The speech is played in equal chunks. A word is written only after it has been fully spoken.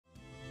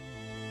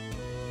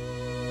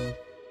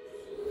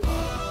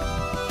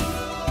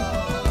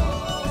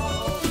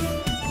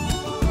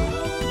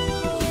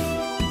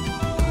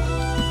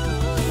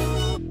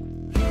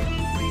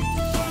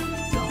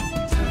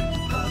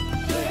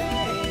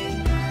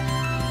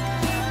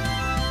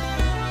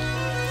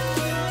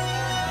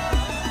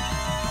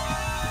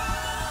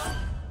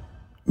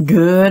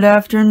Good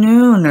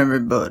afternoon,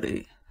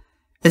 everybody.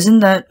 Isn't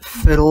that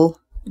fiddle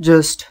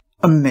just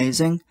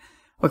amazing?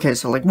 Okay,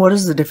 so what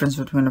is the difference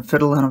between a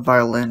fiddle and a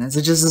violin? Is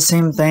it just the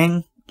same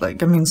thing?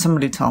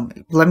 Somebody tell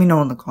me. Let me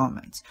know in the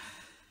comments.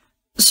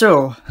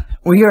 So,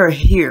 we are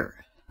here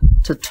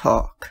to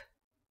talk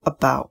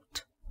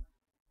about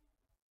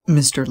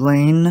Mr.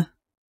 Layne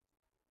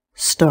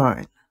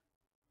Stein.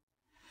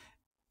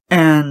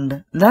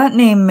 And that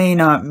name may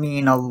not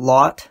mean a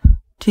lot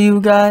to you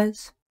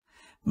guys,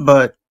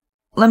 but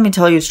let me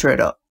tell you straight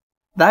up,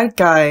 that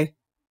guy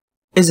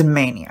is a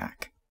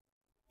maniac.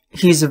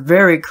 He's a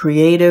very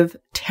creative,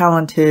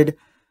 talented,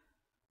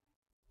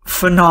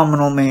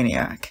 phenomenal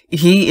maniac.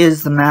 He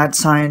is the mad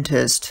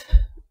scientist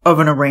of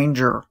an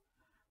arranger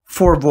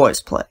for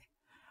Voiceplay.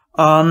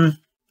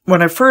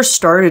 When I first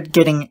started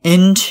getting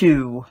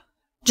into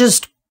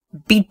just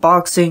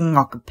beatboxing,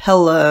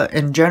 acapella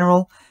in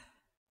general,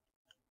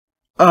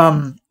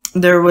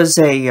 there was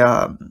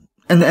a,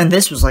 and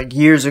this was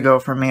years ago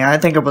for me. I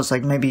think it was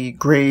maybe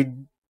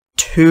grade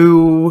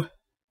 2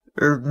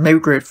 or maybe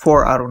grade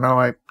 4. I don't know.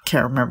 I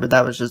can't remember.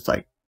 That was just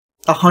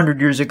 100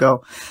 years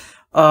ago.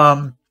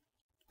 I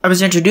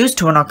was introduced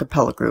to an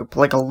acapella group,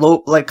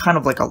 kind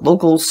of a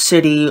local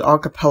city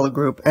acapella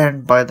group,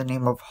 and by the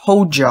name of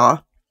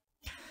Hoja.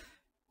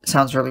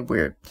 Sounds really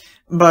weird,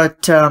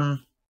 but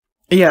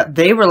yeah,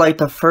 they were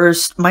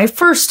my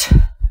first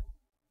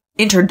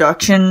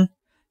introduction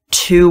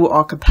to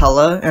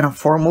acapella in a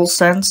formal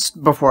sense,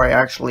 before I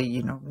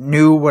actually,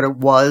 knew what it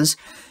was.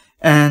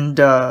 And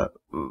out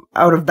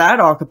of that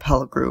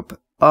acapella group,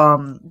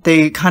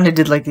 they kind of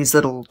did these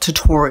little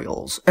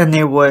tutorials, and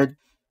they would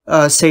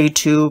say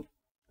to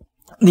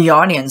the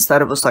audience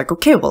that it was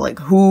okay, well,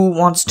 who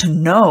wants to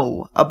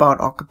know about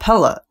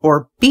acapella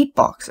or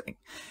beatboxing?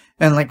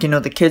 And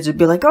the kids would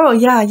be oh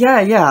yeah,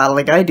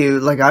 I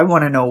do, I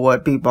want to know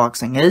what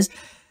beatboxing is.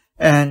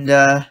 And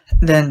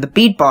then the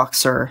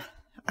beatboxer,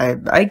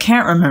 I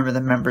can't remember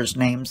the members'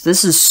 names.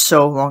 This is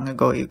so long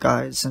ago, you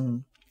guys,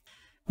 and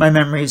my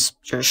memory's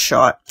just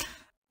shot.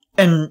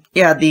 And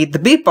yeah, the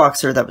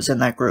beatboxer that was in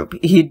that group,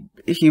 he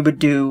would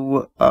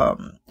do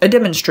a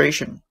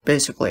demonstration,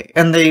 basically.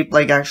 And they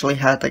actually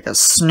had a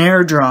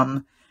snare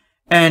drum,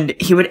 and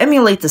he would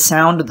emulate the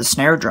sound of the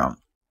snare drum.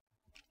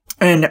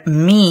 And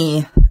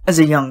me, as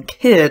a young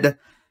kid,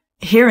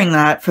 hearing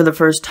that for the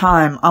first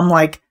time, I'm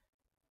like,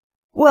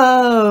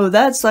 whoa,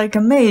 that's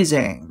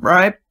amazing,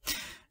 right?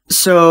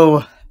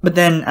 So, but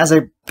then as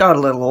I got a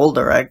little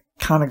older, I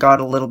kind of got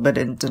a little bit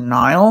in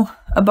denial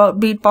about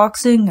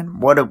beatboxing and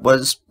what it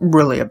was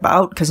really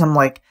about, because I'm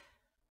like,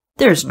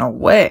 there's no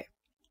way.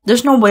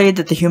 There's no way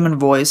that the human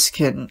voice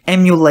can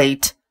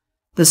emulate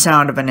the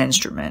sound of an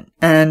instrument.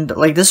 And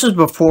this was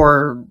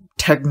before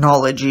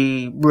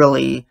technology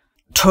really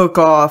took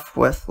off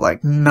with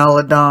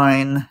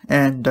Melodyne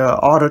and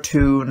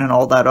Autotune and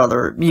all that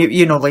other,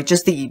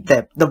 just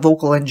the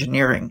vocal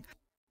engineering.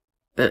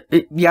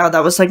 Yeah,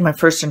 that was my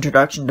first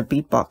introduction to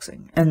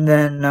beatboxing. And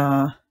then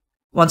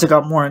once I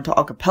got more into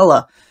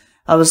acapella,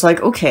 I was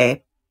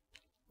okay,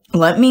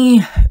 let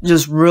me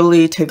just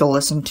really take a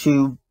listen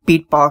to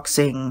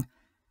beatboxing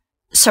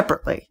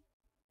separately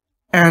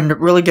and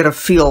really get a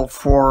feel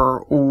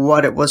for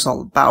what it was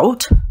all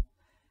about.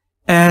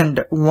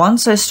 And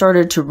once I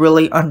started to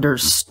really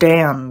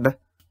understand,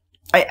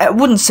 I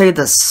wouldn't say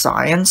the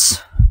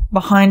science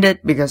behind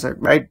it, because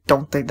I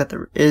don't think that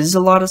there is a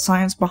lot of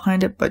science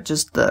behind it, but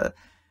just the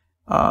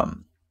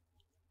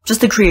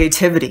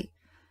creativity.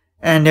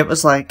 And it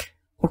was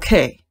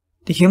okay,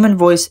 the human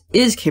voice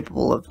is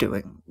capable of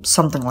doing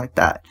something like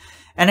that.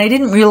 And I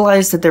didn't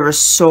realize that there were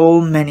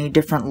so many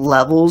different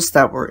levels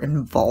that were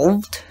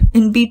involved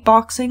in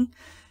beatboxing.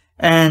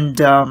 And,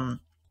 a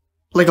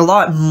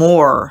lot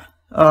more,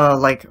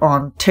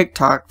 on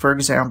TikTok, for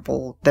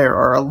example, there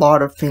are a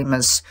lot of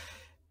famous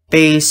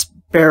bass,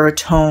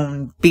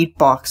 baritone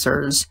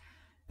beatboxers,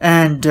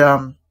 and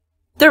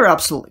they're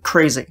absolutely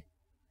crazy.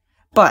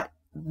 But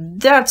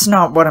that's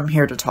not what I'm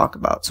here to talk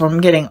about, so I'm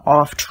getting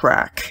off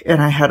track,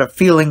 and I had a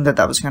feeling that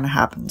that was going to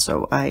happen,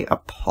 so I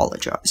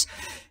apologize.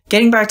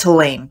 Getting back to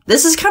Layne,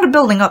 this is kind of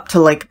building up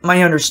to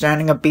my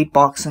understanding of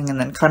beatboxing, and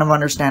then kind of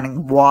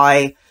understanding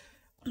why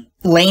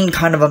Layne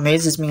kind of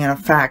amazes me in a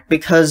fact,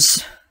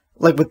 because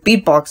with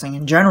beatboxing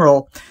in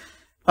general,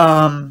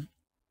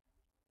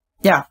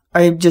 yeah,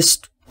 I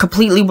just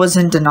completely was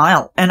in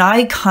denial. And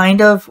I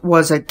kind of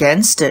was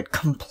against it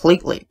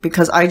completely,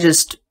 because I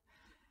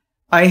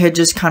had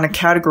just kind of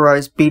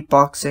categorized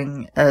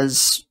beatboxing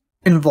as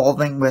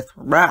involving with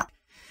rap.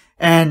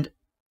 And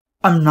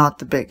I'm not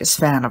the biggest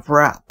fan of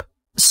rap.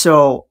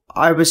 So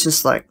I was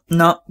just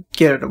no,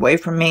 get it away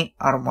from me.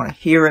 I don't want to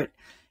hear it.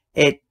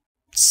 It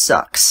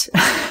sucks.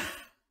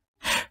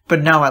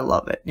 But now I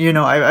love it.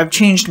 I've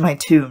changed my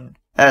tune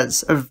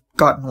as I've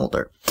gotten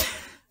older.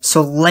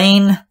 So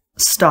Layne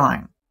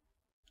Stein,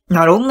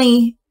 not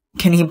only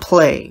can he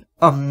play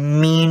a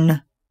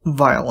mean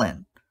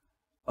violin,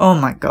 oh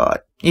my god,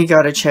 you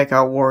gotta check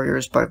out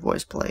Warriors by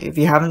Voiceplay. If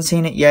you haven't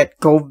seen it yet,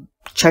 go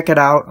check it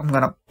out. I'm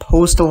gonna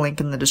post a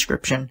link in the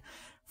description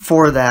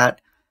for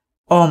that.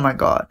 oh my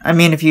god. I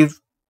mean, if you've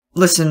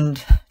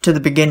listened to the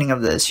beginning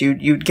of this,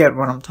 you'd get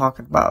what I'm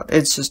talking about.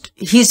 It's just,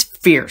 he's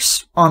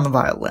fierce on the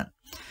violin.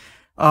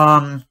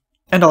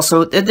 And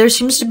also, there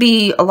seems to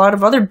be a lot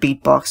of other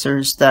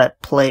beatboxers that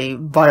play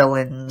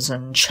violins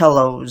and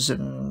cellos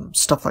and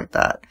stuff like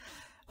that.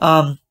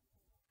 And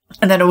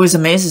that always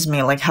amazes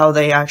me, like, how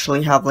they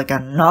actually have, like,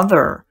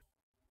 another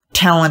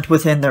talent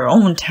within their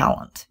own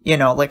talent. You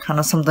know, like, kind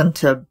of something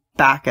to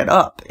back it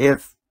up.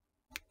 If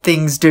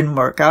things didn't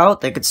work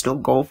out, they could still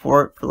go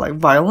for it for, like,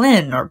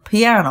 violin or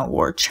piano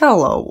or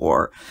cello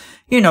or,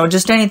 you know,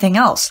 just anything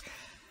else.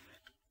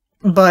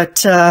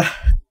 But,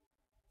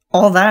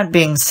 all that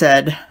being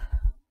said,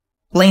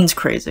 Layne's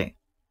crazy.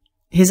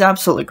 He's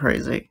absolutely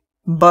crazy.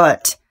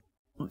 But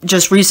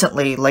just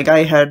recently, like,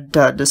 I had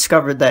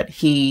discovered that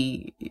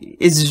he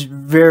is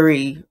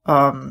very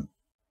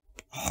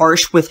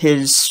harsh with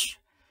his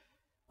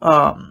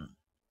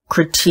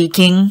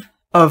critiquing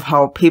of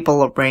how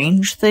people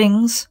arrange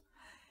things.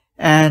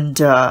 And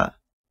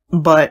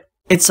but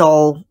it's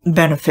all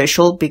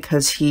beneficial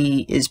because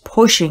he is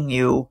pushing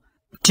you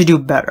to do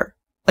better.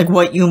 Like,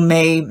 what you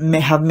may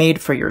have made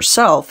for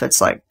yourself,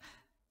 it's like,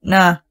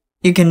 nah,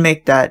 you can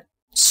make that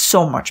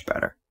so much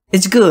better.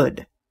 It's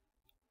good,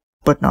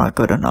 but not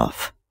good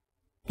enough.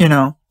 You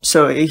know?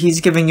 So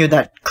he's giving you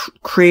that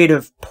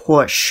creative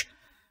push,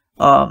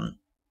 in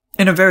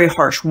a very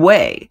harsh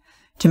way,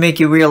 to make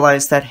you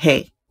realize that,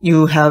 hey,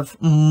 you have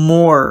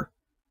more,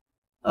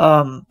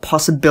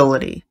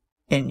 possibility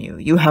in you.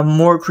 You have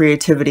more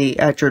creativity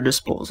at your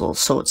disposal.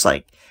 So it's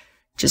like,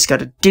 just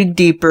gotta dig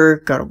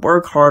deeper, gotta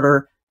work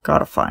harder,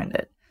 gotta find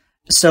it.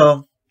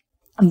 So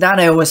that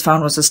I always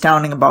found was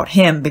astounding about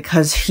him,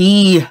 because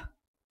he,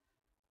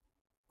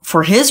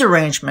 for his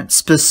arrangements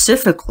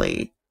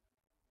specifically,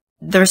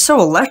 they're so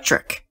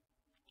electric.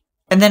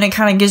 And then it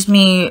kind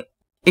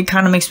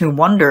of makes me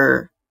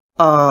wonder,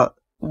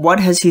 what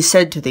has he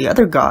said to the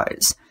other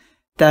guys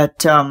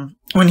that,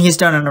 when he's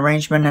done an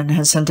arrangement and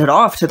has sent it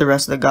off to the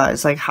rest of the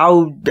guys, like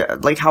how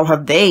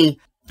have they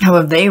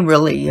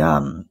really,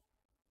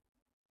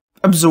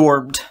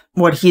 absorbed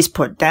what he's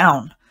put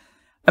down?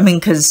 I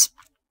mean, cause,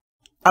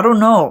 I don't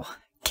know,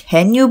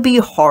 can you be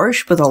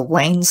harsh with a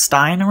Layne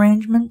Stein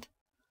arrangement?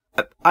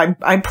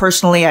 I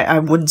personally, I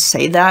wouldn't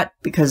say that,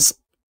 because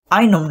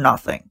I know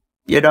nothing,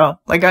 you know?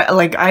 Like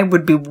I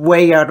would be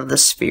way out of the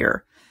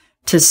sphere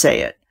to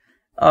say it.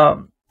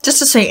 Just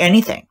to say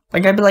anything.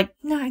 Like, I'd be like,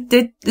 nah,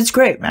 it's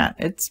great, man.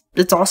 It's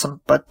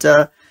awesome. But,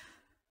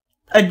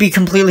 I'd be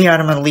completely out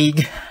of my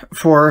league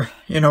for,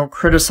 you know,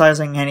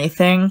 criticizing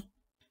anything.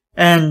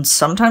 And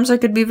sometimes I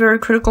could be very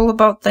critical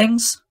about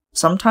things.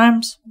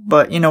 Sometimes.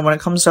 But, you know, when it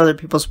comes to other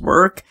people's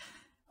work,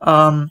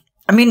 I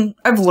mean,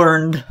 I've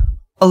learned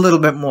a little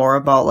bit more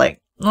about,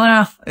 like,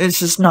 it's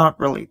just not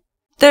really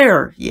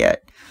there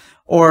yet.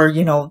 Or,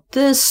 you know,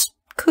 this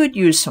could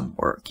use some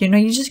work. You know,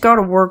 you just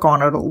gotta work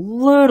on it a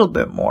little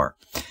bit more.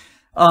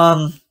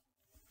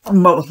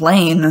 But with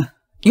Layne,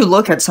 you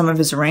look at some of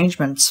his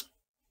arrangements,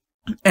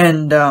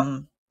 and,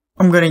 I'm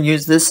gonna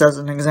use this as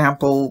an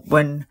example.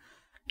 When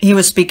he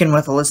was speaking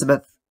with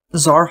Elizabeth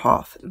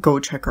Zarhoff, go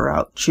check her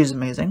out. She's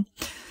amazing.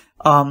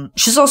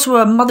 She's also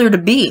a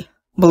mother-to-be,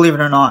 believe it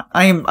or not.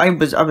 I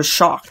was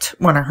shocked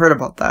when I heard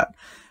about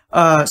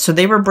that. So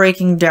they were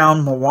breaking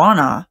down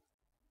Moana,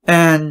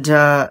 and,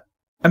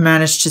 I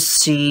managed to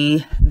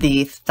see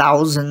the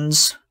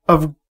thousands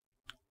of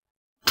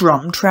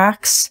drum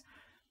tracks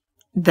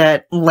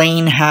that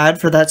Layne had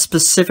for that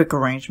specific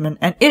arrangement,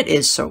 and it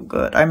is so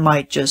good. I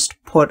might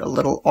just put a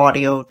little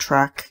audio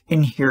track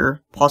in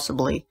here,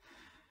 possibly.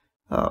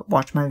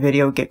 Watch my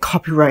video get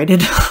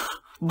copyrighted.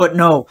 But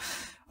no.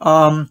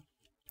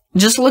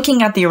 Just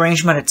looking at the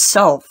arrangement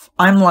itself,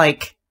 I'm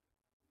like,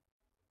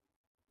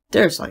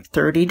 there's like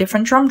 30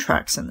 different drum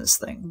tracks in this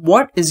thing.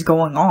 What is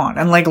going on?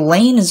 And like,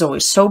 Layne is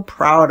always so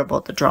proud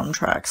about the drum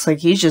tracks. Like,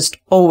 he's just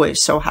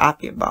always so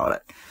happy about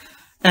it.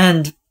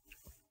 And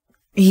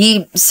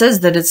he says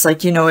that it's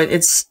like, you know,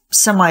 it's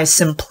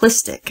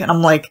semi-simplistic. And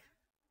I'm like,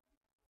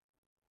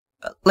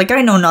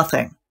 I know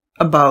nothing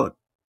about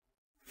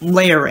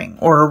layering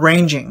or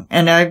arranging.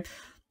 And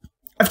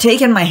I've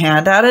taken my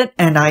hand at it,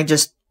 and I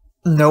just,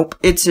 nope.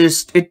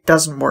 It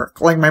doesn't work.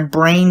 Like, my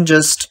brain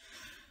just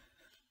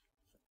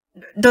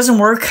doesn't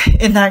work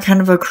in that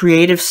kind of a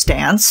creative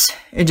stance.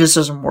 It just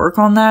doesn't work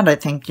on that. I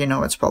think, you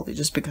know, it's probably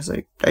just because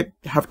I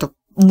have to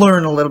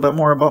learn a little bit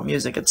more about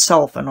music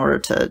itself in order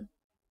to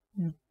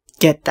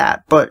get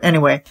that. But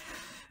anyway,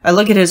 I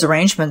look at his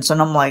arrangements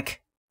and I'm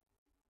like,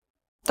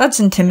 that's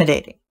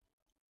intimidating.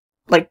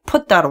 Like,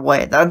 put that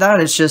away. That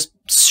is just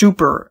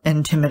super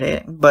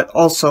intimidating. But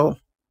also,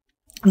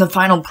 the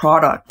final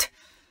product,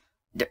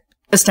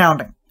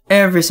 astounding.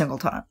 Every single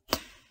time.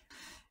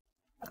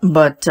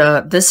 But,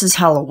 This Is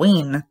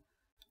Halloween,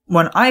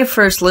 when I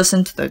first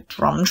listened to the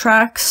drum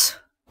tracks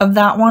of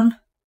that one,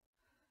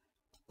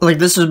 like,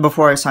 this was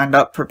before I signed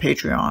up for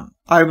Patreon,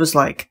 I was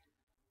like,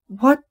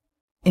 what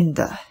in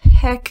the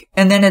heck?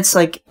 And then it's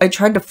like, I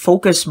tried to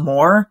focus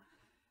more.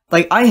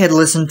 Like, I had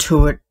listened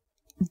to it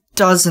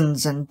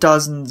dozens and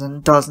dozens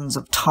and dozens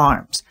of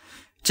times.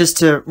 just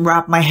to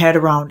wrap my head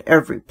around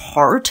every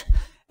part.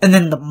 And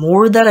then the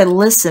more that I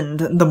listened,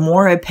 the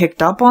more I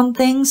picked up on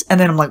things. And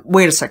then I'm like,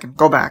 wait a second,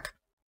 go back.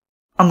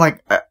 I'm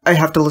like, I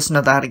have to listen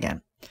to that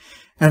again.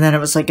 And then it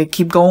was like, I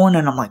keep going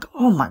and I'm like,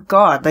 oh my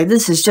God, like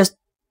this is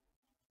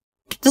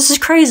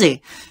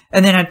crazy.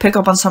 And then I'd pick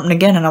up on something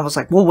again and I was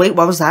like, well, wait,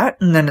 what was that?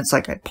 And then it's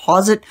like, I'd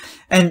pause it.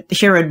 And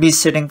here I'd be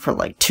sitting for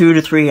like 2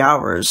 to 3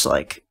 hours,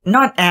 like,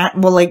 I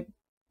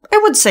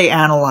would say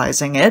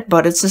analyzing it,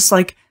 but it's just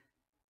like,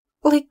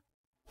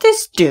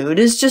 this dude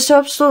is just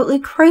absolutely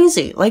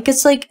crazy. Like,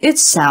 it's like, it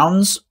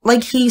sounds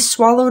like he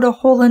swallowed a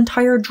whole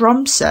entire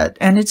drum set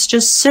and it's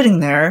just sitting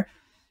there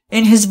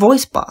in his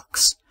voice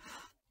box.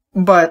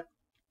 But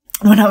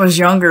when I was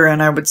younger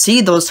and I would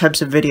see those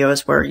types of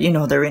videos where, you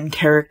know, they're in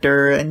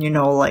character and, you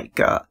know, like,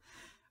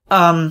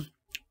 my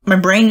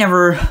brain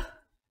never,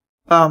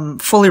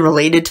 fully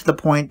related to the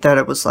point that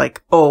it was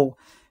like, oh,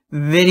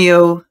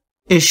 video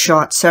is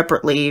shot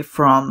separately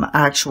from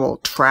actual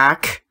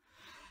track.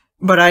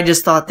 But I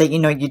just thought that, you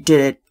know, you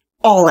did it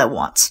all at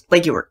once.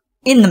 Like, you were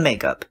in the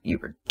makeup, you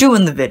were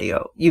doing the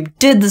video, you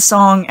did the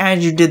song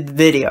as you did the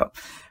video.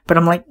 But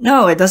I'm like,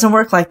 no, it doesn't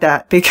work like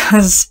that,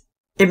 because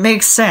it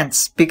makes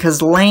sense.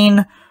 Because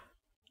Layne,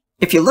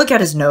 if you look at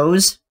his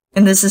nose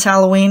in This Is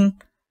Halloween,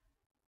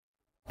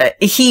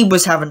 he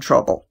was having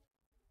trouble.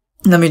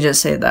 Let me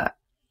just say that.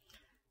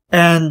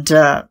 And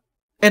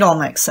it all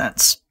makes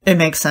sense. It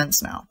makes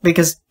sense now.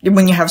 Because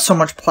when you have so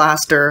much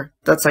plaster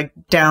that's like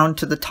down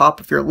to the top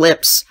of your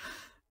lips,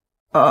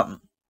 I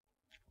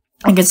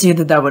can see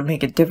that that would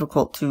make it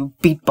difficult to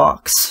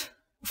beatbox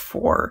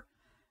for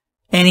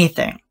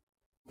anything.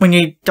 When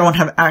you don't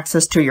have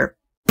access to your,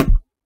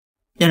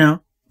 you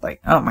know, like,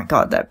 oh my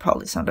God, that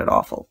probably sounded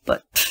awful.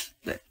 But,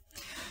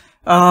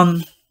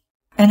 and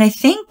I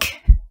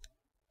think,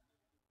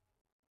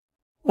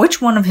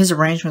 which one of his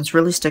arrangements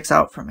really sticks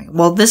out for me?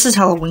 Well, This Is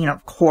Halloween,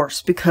 of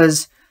course,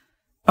 because,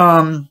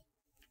 you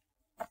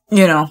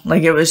know,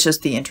 like, it was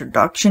just the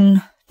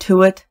introduction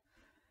to it.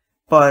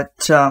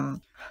 But,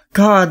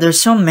 God, there's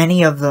so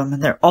many of them,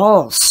 and they're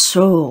all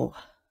so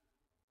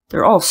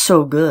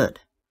good.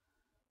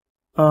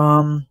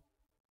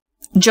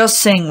 Just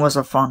Sing was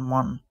a fun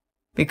one,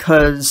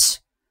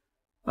 because,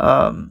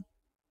 in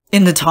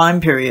the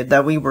time period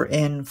that we were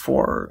in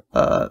for,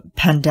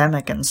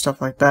 pandemic and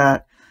stuff like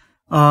that,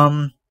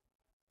 it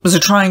was a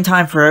trying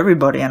time for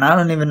everybody, and I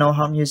don't even know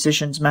how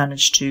musicians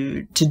managed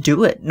to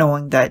do it,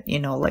 knowing that, you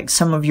know, like,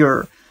 some of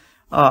your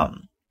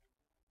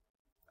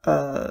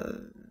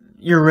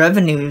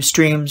revenue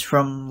streams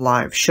from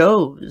live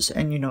shows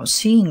and, you know,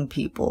 seeing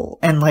people,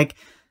 and, like,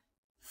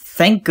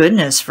 thank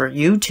goodness for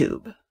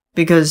YouTube,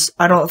 because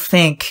I don't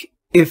think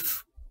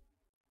if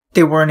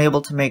they weren't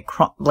able to make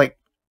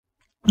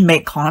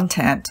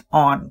content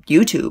on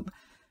YouTube,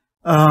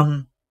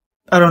 I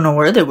don't know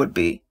where they would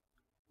be,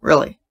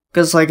 really.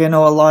 Because, like, I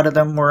know a lot of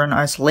them were in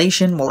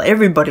isolation. Well,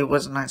 everybody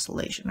was in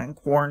isolation and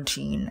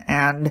quarantine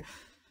and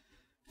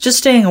just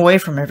staying away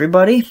from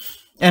everybody.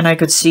 And I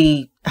could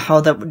see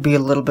how that would be a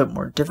little bit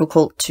more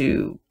difficult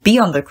to be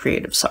on the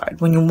creative side.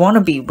 When you want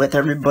to be with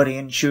everybody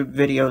and shoot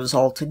videos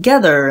all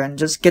together and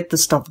just get the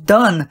stuff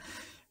done.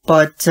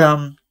 But,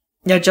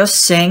 yeah, Just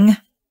Sing.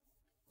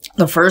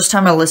 The first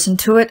time I listened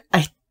to it,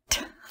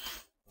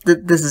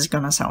 this is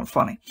gonna sound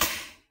funny.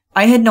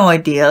 I had no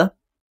idea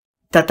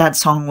that that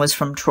song was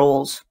from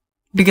Trolls,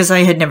 because I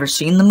had never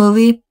seen the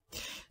movie.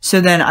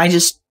 So then I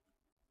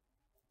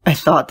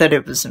thought that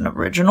it was an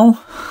original.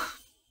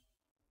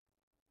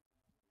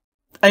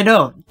 I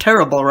know,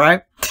 terrible,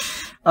 right?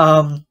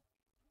 Yeah,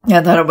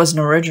 that it was an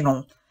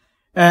original.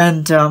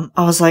 And, I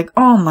was like,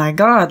 oh my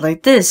God,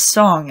 like, this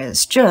song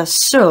is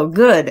just so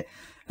good.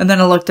 And then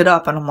I looked it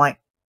up and I'm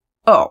like,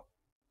 oh,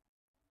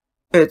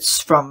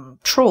 it's from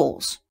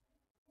Trolls.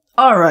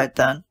 Alright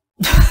then.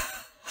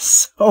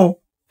 So,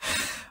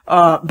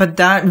 but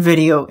that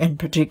video in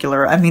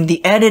particular, I mean,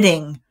 the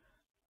editing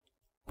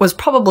was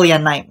probably a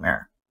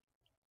nightmare.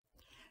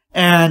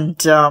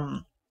 And,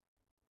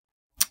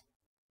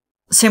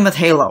 same with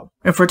Halo.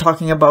 If we're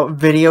talking about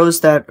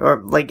videos that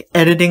are, like,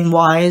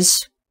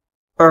 editing-wise,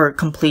 are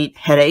complete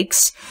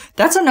headaches.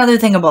 That's another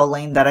thing about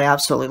Layne that I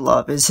absolutely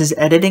love, is his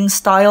editing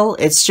style.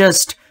 It's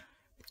just,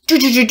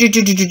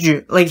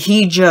 like,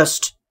 he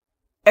just,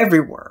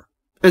 everywhere.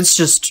 It's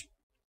just,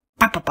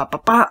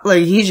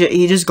 like,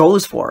 he just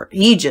goes for it.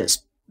 He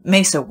just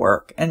makes it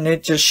work, and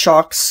it just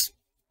shocks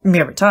me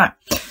every time.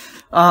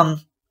 And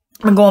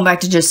going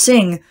back to Just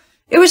Sing,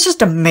 it was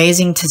just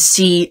amazing to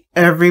see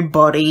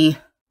everybody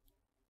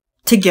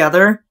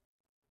together,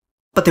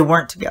 but they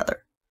weren't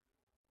together.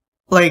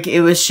 Like,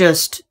 it was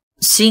just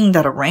seeing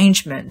that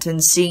arrangement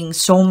and seeing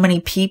so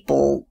many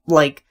people,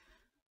 like,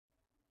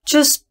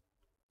 just,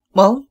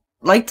 well,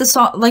 like the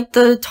song, like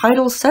the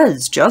title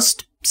says,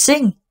 just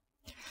sing.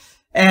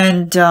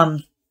 And,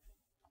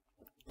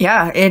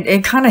 yeah,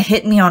 it kind of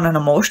hit me on an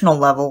emotional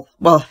level.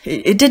 Well,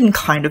 it didn't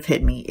kind of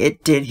hit me.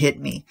 It did hit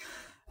me.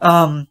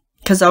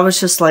 'Cause I was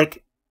just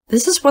like,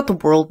 this is what the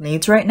world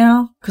needs right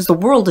now. 'Cause the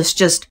world is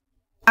just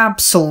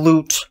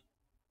absolute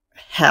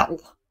hell,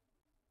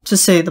 to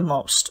say the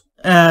most.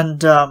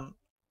 And,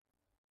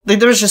 like,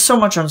 there was just so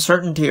much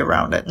uncertainty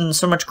around it and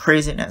so much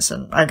craziness,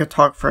 and I could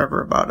talk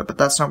forever about it, but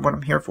that's not what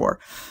I'm here for.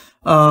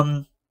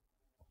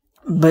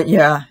 But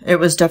yeah, it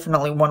was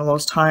definitely one of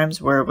those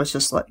times where it was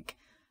just like,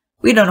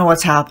 we don't know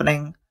what's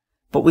happening,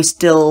 but we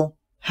still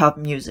have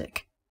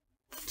music.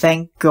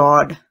 Thank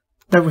God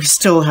that we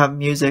still have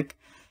music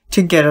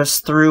to get us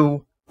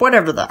through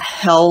whatever the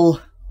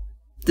hell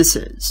this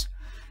is,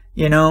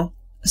 you know?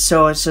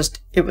 So it's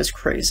just, it was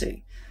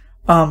crazy.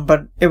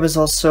 But it was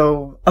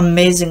also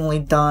amazingly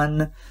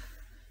done.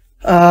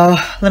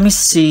 Let me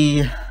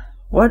see.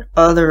 What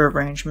other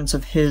arrangements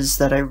of his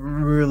that I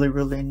really,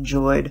 really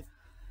enjoyed?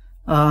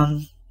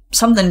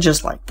 Something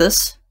just like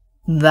this.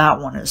 That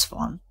one is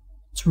fun.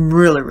 It's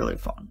really, really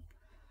fun.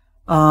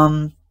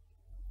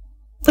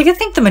 Like, I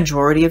think the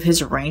majority of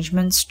his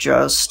arrangements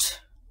just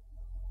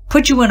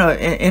put you in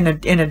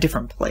a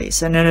different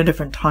place and in a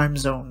different time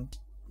zone,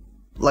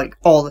 like,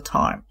 all the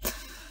time.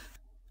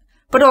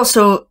 But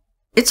also,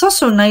 it's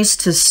also nice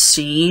to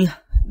see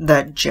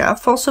that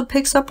Jeff also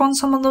picks up on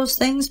some of those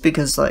things,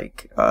 because,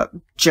 like,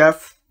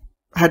 Jeff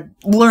had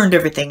learned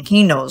everything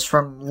he knows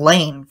from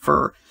Layne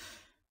for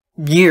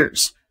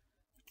years.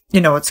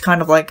 You know, it's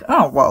kind of like,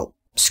 oh, well,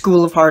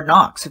 School of Hard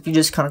Knocks. If you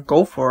just kind of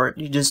go for it,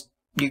 you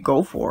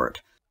go for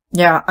it.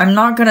 Yeah, I'm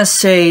not gonna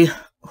say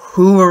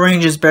who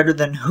arranges better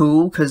than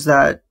who, because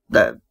that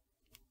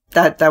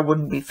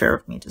wouldn't be fair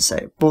of me to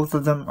say. Both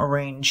of them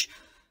arrange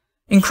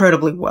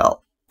incredibly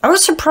well. I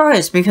was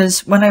surprised,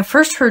 because when I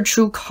first heard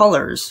True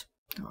Colors,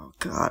 oh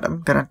god,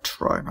 I'm gonna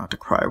try not to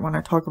cry when I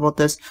talk about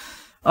this,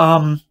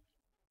 I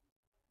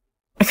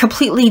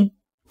completely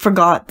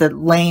forgot that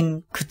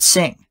Layne could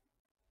sing,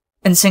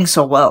 and sing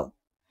so well.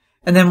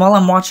 And then while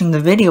I'm watching the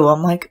video,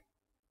 I'm like,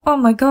 oh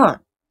my god.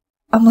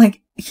 I'm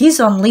like, he's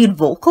on lead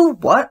vocal?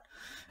 What?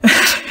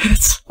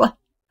 It's like,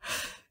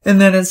 and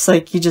then it's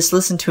like, you just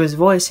listen to his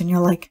voice and you're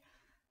like,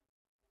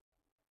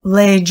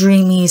 lay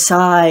dreamy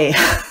sigh.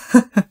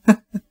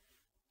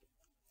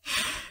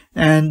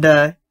 And,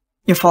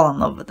 you fall in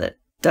love with it.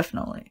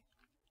 Definitely.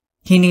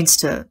 He needs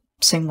to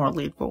sing more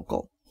lead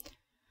vocal.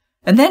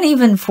 And then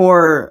even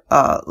for,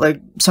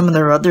 like, some of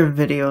their other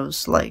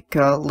videos, like,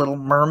 Little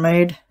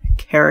Mermaid,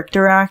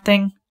 character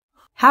acting.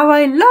 How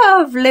I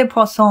love les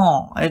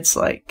poissons! It's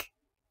like,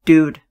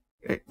 dude,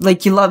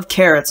 like, you love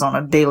carrots on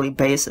a daily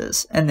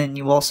basis, and then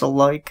you also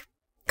like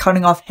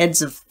cutting off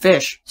heads of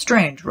fish.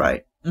 Strange,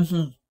 right?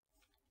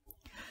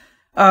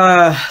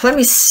 Let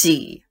me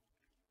see.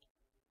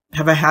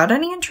 Have I had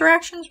any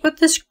interactions with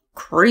this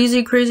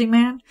crazy, crazy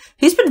man?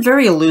 He's been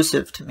very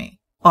elusive to me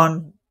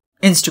on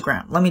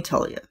Instagram, let me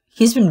tell you.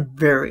 He's been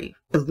very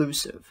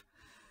elusive.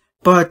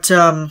 But,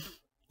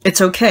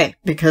 it's okay,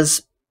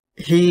 because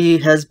he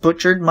has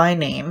butchered my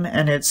name,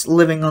 and it's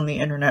living on the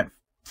internet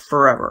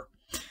forever.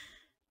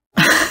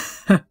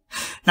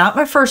 Not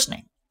my first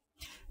name.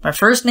 My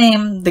first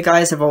name, the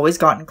guys have always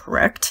gotten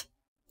correct,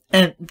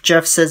 and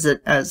Jeff says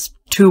it as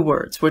 2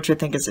 words, which I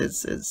think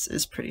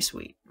is pretty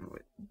sweet.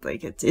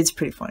 Like, it's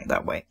pretty funny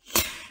that way.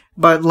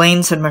 But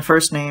Layne said my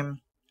first name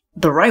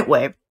the right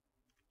way,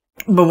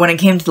 but when it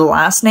came to the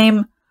last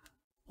name,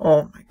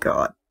 oh my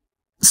god.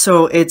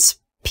 So it's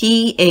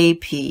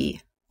Papegnies.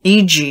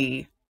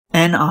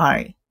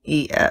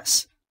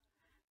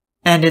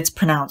 And it's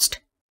pronounced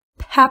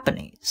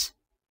Papegnies.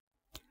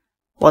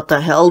 What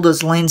the hell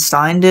does Layne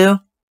Stein do?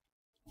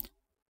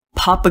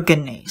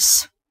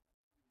 Papegnies.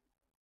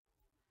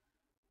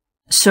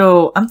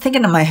 So I'm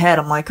thinking in my head,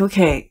 I'm like,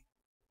 okay,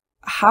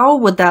 how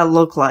would that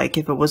look like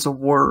if it was a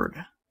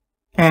word?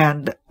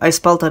 And I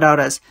spelled it out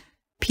as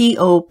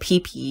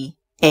Poppagunaise.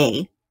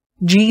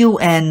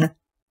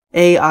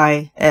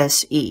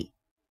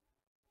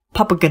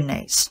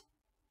 Papegnies.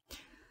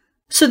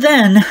 So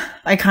then,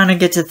 I kind of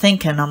get to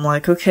thinking, I'm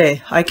like,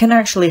 okay, I can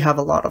actually have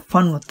a lot of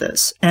fun with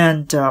this.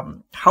 And,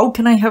 how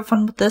can I have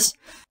fun with this?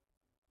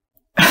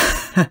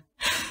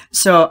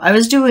 So, I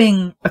was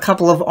doing a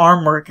couple of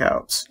arm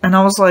workouts, and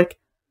I was like,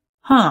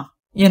 huh,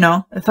 you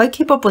know, if I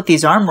keep up with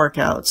these arm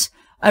workouts,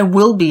 I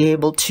will be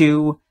able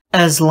to,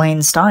 as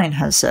Layne Stein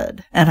has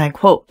said, and I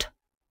quote,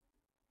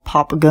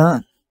 pop a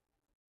gun.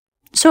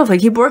 So if I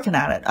keep working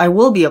at it, I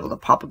will be able to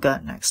pop a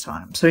gun next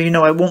time. So, you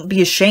know, I won't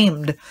be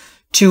ashamed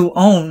to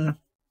own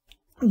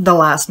the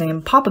last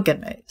name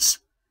Papegnies.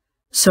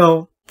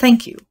 So,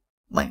 thank you,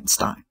 Layne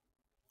Stein,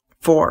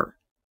 for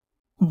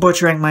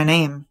butchering my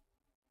name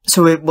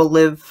so it will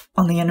live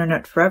on the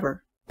internet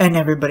forever, and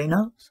everybody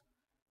knows.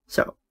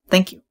 So,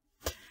 thank you.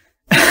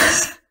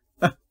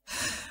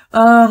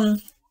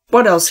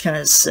 What else can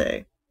I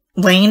say?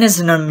 Layne is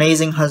an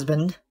amazing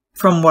husband,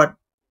 from what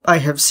I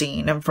have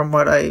seen and from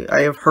what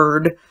I have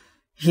heard.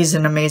 He's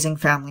an amazing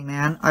family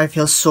man. I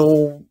feel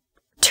so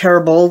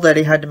terrible that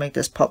he had to make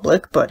this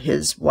public, but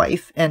his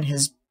wife and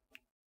his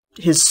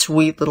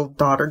sweet little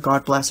daughter,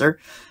 God bless her,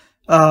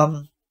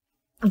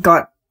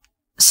 got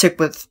sick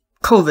with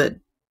COVID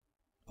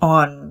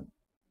on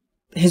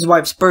his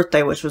wife's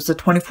birthday, which was the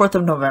 24th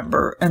of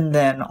November, and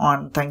then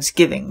on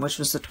Thanksgiving, which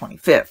was the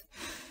 25th.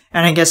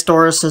 And I guess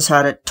Doris has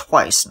had it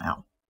twice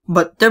now.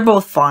 But they're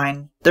both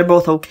fine. They're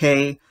both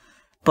okay.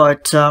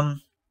 But,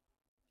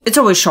 it's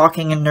always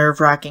shocking and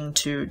nerve-wracking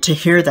to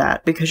hear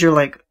that, because you're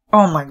like,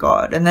 oh my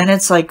god. And then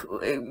it's like,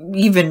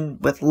 even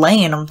with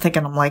Layne, I'm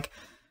like,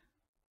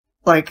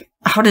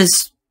 how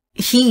does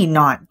he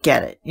not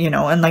get it, you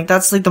know? And like,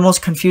 that's like the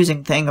most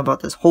confusing thing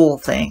about this whole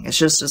thing.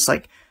 It's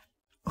like,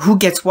 who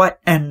gets what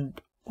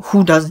and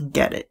who doesn't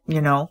get it,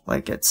 you know?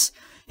 Like,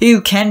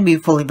 you can be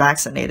fully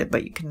vaccinated,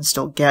 but you can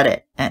still get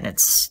it, and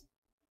it's,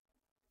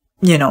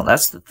 you know,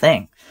 that's the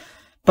thing.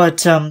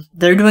 But,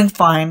 they're doing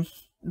fine.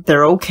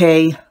 They're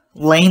okay.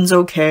 Layne's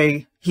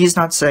okay. He's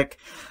not sick.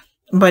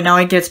 But now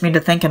it gets me to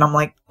thinking, I'm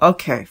like,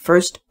 okay,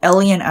 first,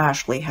 Ellie and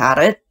Ashley had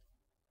it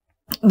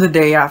the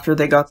day after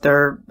they got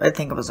I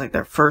think it was like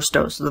their first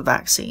dose of the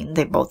vaccine.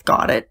 They both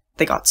got it.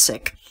 They got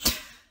sick.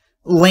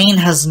 Layne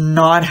has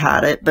not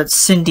had it, but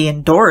Cindy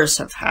and Doris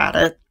have had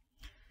it.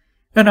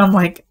 And I'm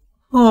like,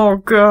 oh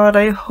god,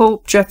 I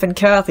hope Jeff and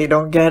Kathy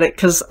don't get it,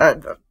 because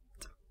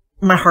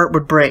my heart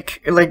would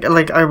break. Like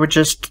I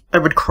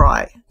would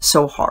cry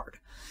so hard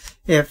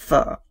if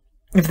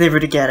they were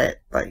to get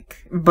it.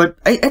 Like, but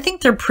I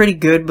think they're pretty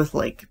good with,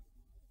 like,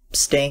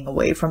 staying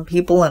away from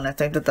people, and I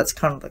think that's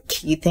kind of the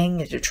key thing,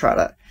 is you try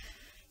to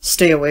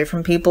stay away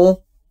from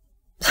people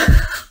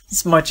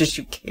as much as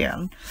you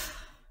can.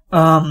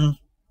 Yeah,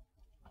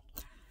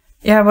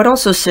 I would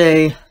also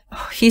say,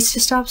 he's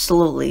just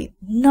absolutely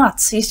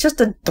nuts. He's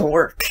just a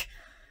dork.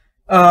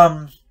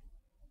 There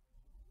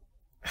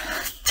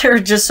are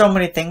just so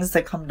many things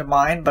that come to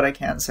mind, but I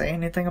can't say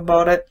anything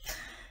about it.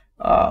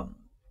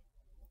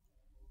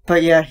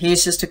 But yeah,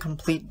 he's just a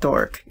complete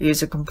dork.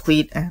 He's a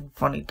complete and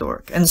funny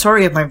dork. And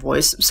sorry if my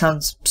voice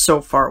sounds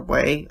so far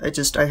away.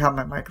 I have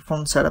my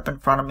microphone set up in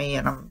front of me,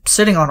 and I'm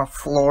sitting on a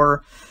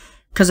floor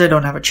because I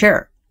don't have a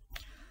chair.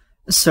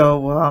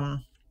 So,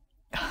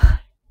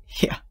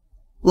 yeah.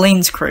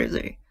 Layne's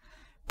crazy,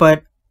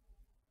 but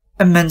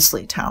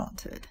immensely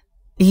talented.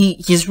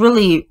 He's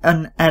really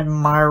an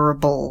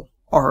admirable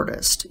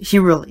artist. He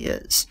really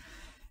is.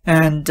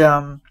 And,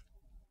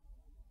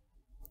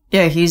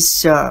 yeah,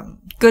 he's,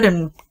 good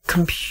in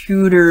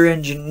computer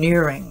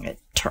engineering, it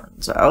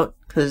turns out,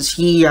 because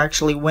he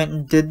actually went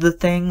and did the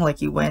thing. Like,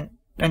 he went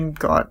and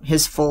got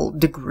his full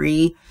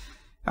degree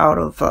out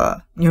of,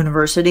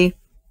 university.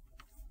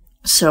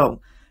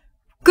 So,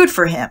 good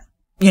for him,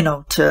 you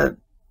know, to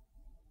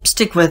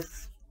stick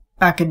with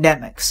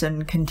academics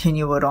and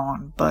continue it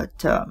on.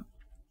 But,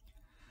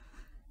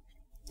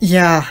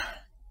 yeah,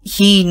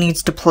 he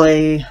needs to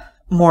play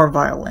more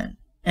violin,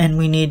 and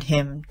we need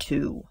him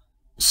to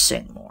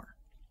sing more.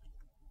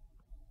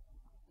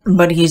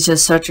 But he's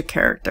just such a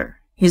character.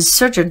 He's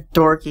such a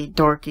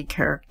dorky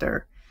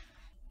character.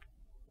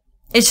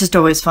 It's just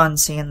always fun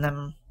seeing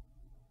them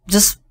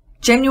just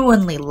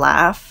genuinely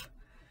laugh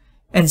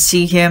and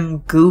see him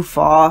goof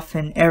off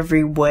in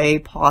every way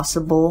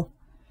possible.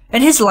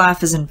 And his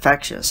laugh is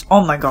infectious.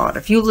 Oh my god,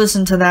 if you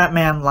listen to that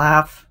man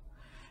laugh,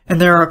 and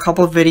there are a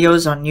couple of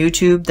videos on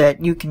YouTube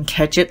that you can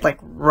catch it, like,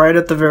 right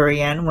at the very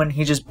end when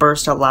he just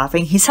bursts out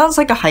laughing. He sounds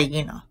like a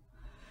hyena.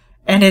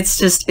 And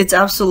it's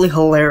absolutely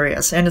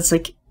hilarious. And it's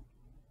like,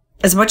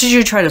 as much as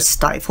you try to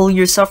stifle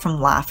yourself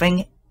from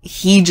laughing,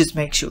 he just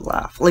makes you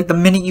laugh. Like, the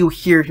minute you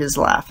hear his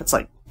laugh, it's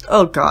like,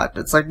 oh god.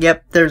 It's like,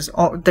 yep, there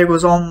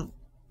was all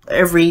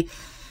every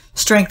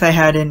strength I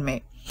had in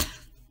me.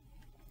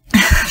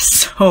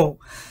 So,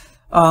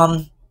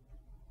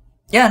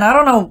 yeah, and I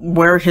don't know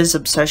where his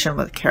obsession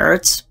with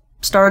carrots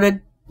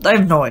started. I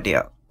have no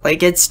idea.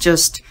 Like, it's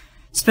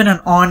been an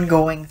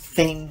ongoing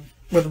thing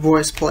with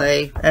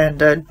Voiceplay,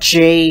 and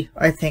Jay,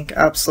 I think,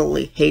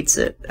 absolutely hates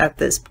it at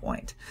this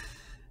point.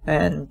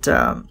 And,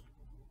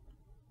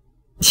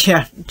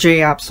 yeah,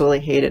 Jay absolutely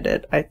hated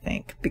it, I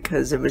think,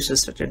 because it was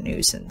just such a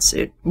nuisance.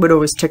 It would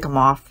always tick him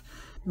off.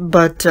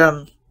 But,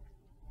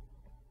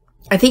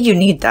 I think you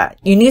need that.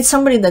 You need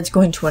somebody that's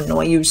going to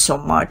annoy you so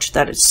much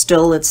that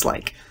it's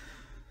like,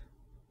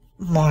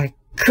 my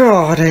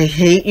god, I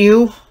hate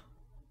you,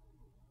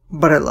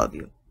 but I love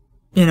you.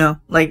 You know,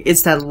 like,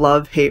 it's that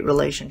love-hate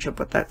relationship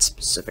with that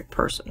specific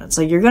person. It's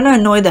like, you're gonna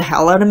annoy the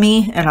hell out of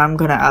me, and I'm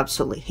gonna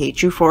absolutely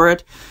hate you for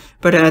it,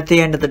 but at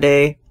the end of the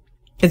day,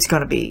 it's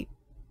gonna be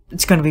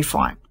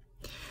fine.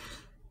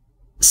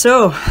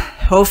 So,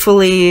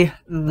 hopefully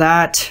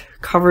that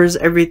covers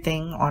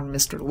everything on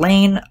Mr.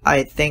 Layne.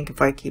 I think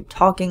if I keep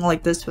talking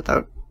like this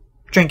without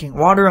drinking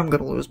water, I'm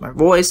gonna lose my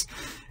voice,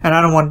 and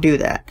I don't want to do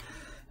that.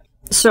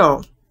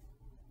 So,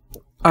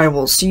 I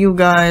will see you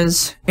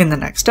guys in the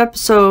next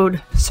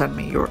episode. Send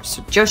me your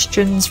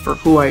suggestions for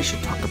who I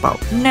should talk about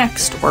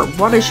next, or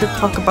what I should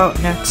talk about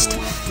next,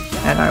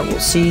 and I will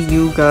see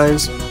you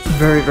guys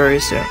very, very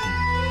soon.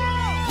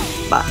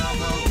 Bye.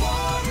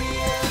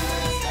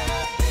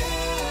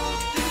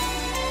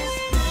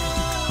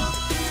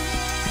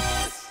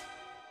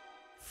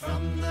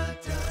 From the